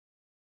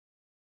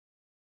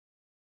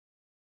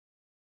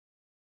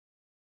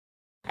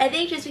I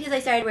think just because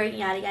I started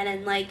working out again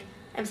and like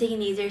I'm taking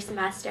the easier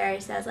semester,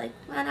 so I was like,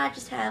 why not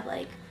just have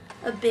like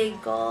a big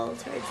goal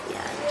towards the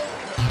end.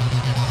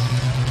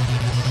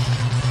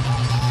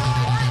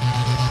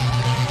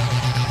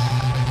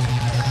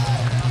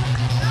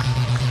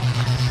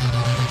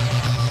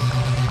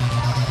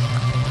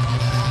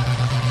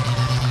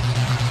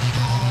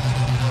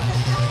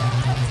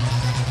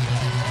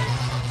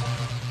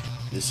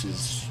 This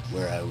is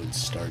where I would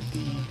start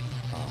the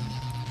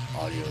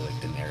audio, like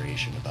the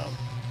narration about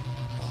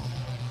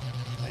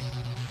like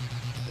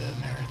the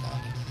marathon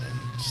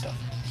and stuff,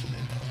 some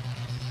info.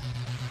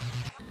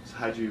 So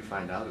how'd you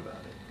find out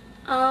about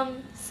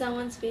it?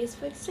 Someone's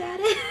Facebook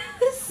status.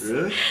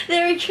 Really?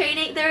 They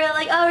were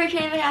like, oh, we're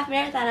training for half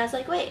marathon. I was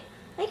like, wait,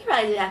 I could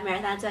probably do half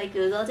marathon, so I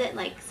Googled it and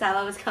like saw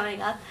what was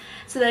coming up.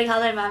 So then I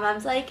called my mom.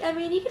 Mom's like, I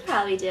mean, you could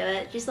probably do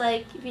it. Just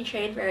like, if you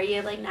train for, you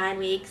have like 9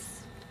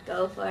 weeks,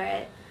 go for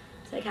it.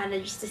 So I kind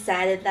of just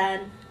decided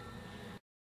then.